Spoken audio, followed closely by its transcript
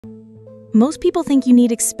Most people think you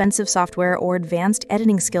need expensive software or advanced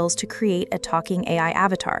editing skills to create a talking AI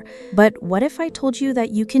avatar. But what if I told you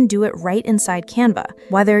that you can do it right inside Canva,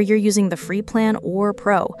 whether you're using the free plan or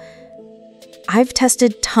Pro? I've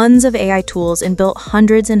tested tons of AI tools and built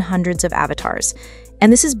hundreds and hundreds of avatars. And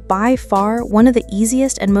this is by far one of the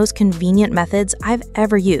easiest and most convenient methods I've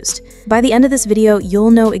ever used. By the end of this video,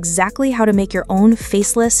 you'll know exactly how to make your own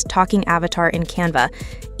faceless talking avatar in Canva,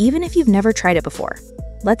 even if you've never tried it before.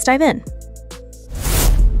 Let's dive in.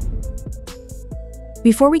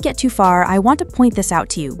 Before we get too far, I want to point this out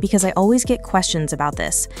to you because I always get questions about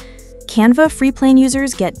this. Canva free plan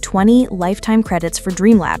users get 20 lifetime credits for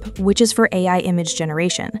Dreamlab, which is for AI image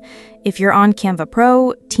generation. If you're on Canva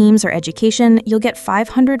Pro, Teams, or Education, you'll get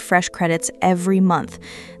 500 fresh credits every month.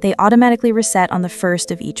 They automatically reset on the first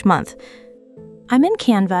of each month. I'm in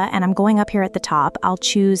Canva and I'm going up here at the top. I'll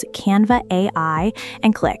choose Canva AI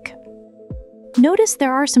and click. Notice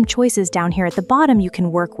there are some choices down here at the bottom you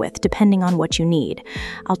can work with depending on what you need.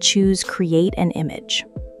 I'll choose Create an Image.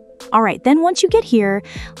 All right, then once you get here,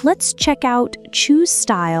 let's check out Choose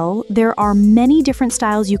Style. There are many different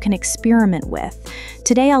styles you can experiment with.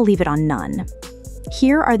 Today I'll leave it on None.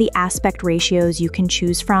 Here are the aspect ratios you can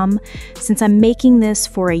choose from. Since I'm making this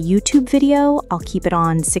for a YouTube video, I'll keep it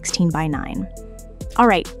on 16:9. All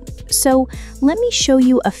right. So let me show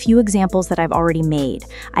you a few examples that I've already made.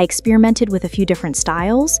 I experimented with a few different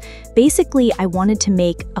styles. Basically, I wanted to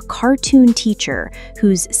make a cartoon teacher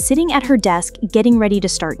who's sitting at her desk getting ready to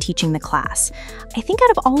start teaching the class. I think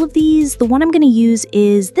out of all of these, the one I'm going to use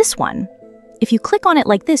is this one. If you click on it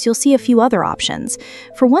like this, you'll see a few other options.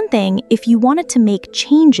 For one thing, if you wanted to make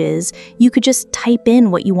changes, you could just type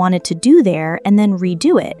in what you wanted to do there and then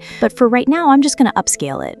redo it. But for right now, I'm just going to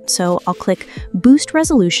upscale it. So I'll click Boost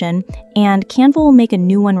Resolution, and Canva will make a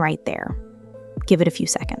new one right there. Give it a few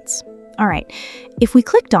seconds. All right, if we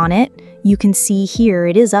clicked on it, you can see here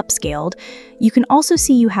it is upscaled. You can also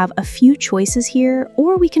see you have a few choices here,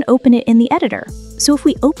 or we can open it in the editor. So if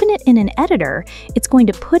we open it in an editor, it's going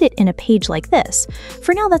to put it in a page like this.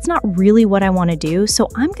 For now, that's not really what I want to do, so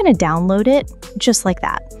I'm going to download it just like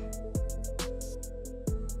that.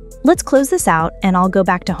 Let's close this out, and I'll go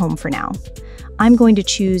back to home for now. I'm going to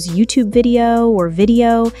choose YouTube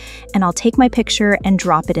video, and I'll take my picture and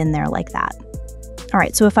drop it in there like that. All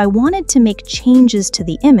right, so if I wanted to make changes to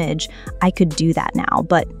the image, I could do that now,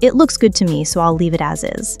 but it looks good to me, so I'll leave it as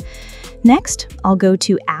is. Next, I'll go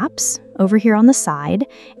to Apps over here on the side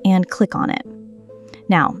and click on it.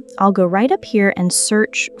 Now, I'll go right up here and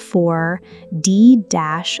search for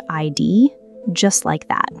D-ID, just like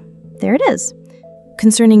that. There it is.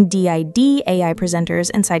 Concerning DID AI presenters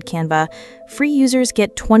inside Canva, free users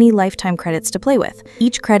get 20 lifetime credits to play with.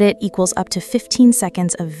 Each credit equals up to 15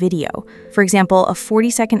 seconds of video. For example, a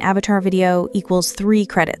 40-second avatar video equals 3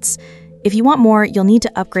 credits. If you want more, you'll need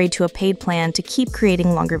to upgrade to a paid plan to keep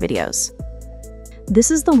creating longer videos. This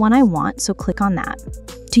is the one I want, so click on that.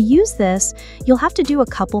 To use this, you'll have to do a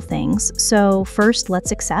couple things. So first,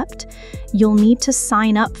 let's accept. You'll need to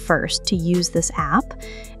sign up first to use this app.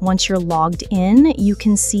 Once you're logged in, you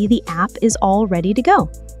can see the app is all ready to go.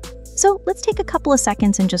 So let's take a couple of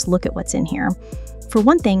seconds and just look at what's in here. For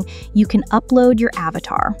one thing, you can upload your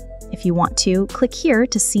avatar. If you want to, click here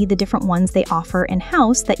to see the different ones they offer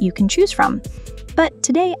in-house that you can choose from. But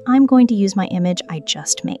today, I'm going to use my image I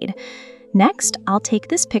just made. Next, I'll take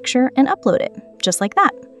this picture and upload it, just like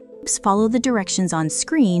that. Follow the directions on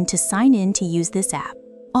screen to sign in to use this app.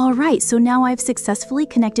 All right, so now I've successfully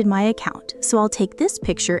connected my account, so I'll take this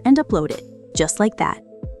picture and upload it, just like that.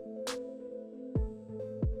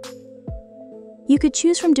 You could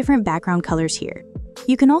choose from different background colors here.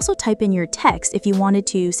 You can also type in your text if you wanted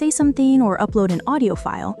to say something or upload an audio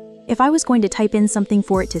file. If I was going to type in something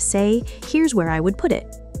for it to say, here's where I would put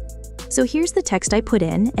it. So here's the text I put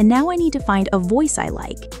in, and now I need to find a voice I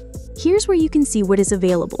like. Here's where you can see what is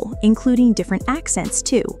available, including different accents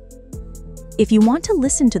too. If you want to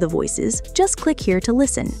listen to the voices, just click here to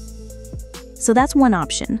listen. So that's one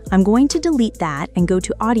option. I'm going to delete that and go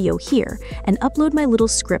to audio here and upload my little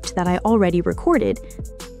script that I already recorded.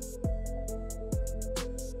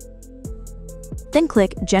 Then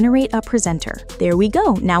click Generate a Presenter. There we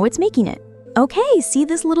go, now it's making it. Okay, see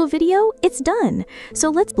this little video? It's done. So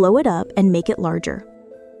let's blow it up and make it larger.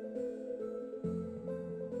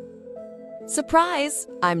 Surprise!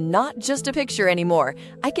 I'm not just a picture anymore.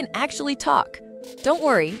 I can actually talk. Don't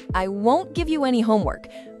worry, I won't give you any homework,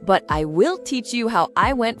 but I will teach you how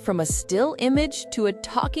I went from a still image to a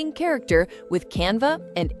talking character with Canva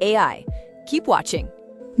and AI. Keep watching.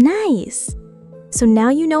 Nice! So now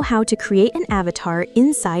you know how to create an avatar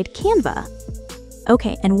inside Canva.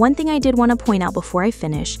 Okay, and one thing I did want to point out before I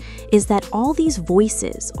finish is that all these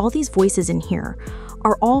voices in here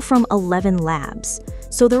are all from 11 labs.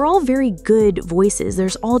 So they're all very good voices.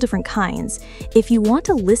 There's all different kinds. If you want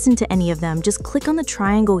to listen to any of them, just click on the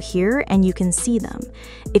triangle here and you can see them.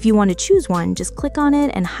 If you want to choose one, just click on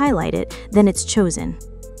it and highlight it, then it's chosen.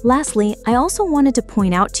 Lastly, I also wanted to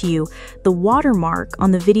point out to you the watermark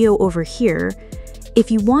on the video over here. If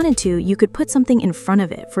you wanted to, you could put something in front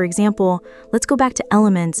of it. For example, let's go back to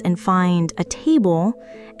elements and find a table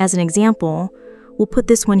as an example. We'll put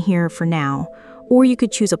this one here for now. Or you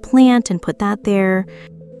could choose a plant and put that there.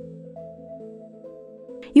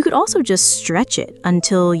 You could also just stretch it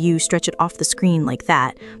until you stretch it off the screen like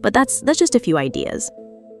that, but that's just a few ideas.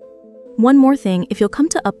 One more thing, if you'll come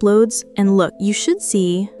to uploads and look, you should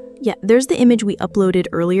see, yeah, there's the image we uploaded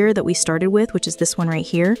earlier that we started with, which is this one right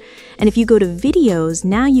here. And if you go to videos,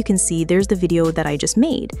 now you can see there's the video that I just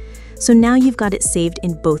made. So now you've got it saved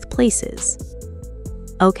in both places.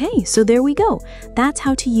 Okay, so there we go. That's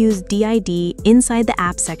how to use DID inside the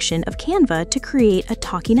app section of Canva to create a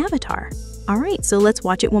talking avatar. All right, so let's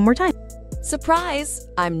watch it one more time. Surprise!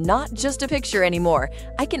 I'm not just a picture anymore.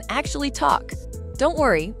 I can actually talk. Don't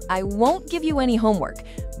worry, I won't give you any homework,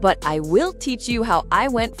 but I will teach you how I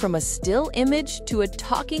went from a still image to a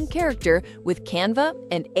talking character with Canva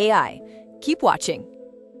and AI. Keep watching.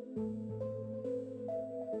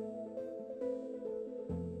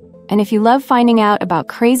 And if you love finding out about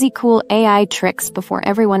crazy cool AI tricks before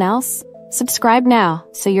everyone else, subscribe now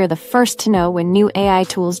so you're the first to know when new AI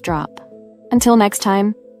tools drop. Until next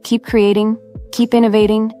time, keep creating, keep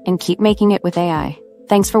innovating, and keep making it with AI.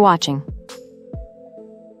 Thanks for watching.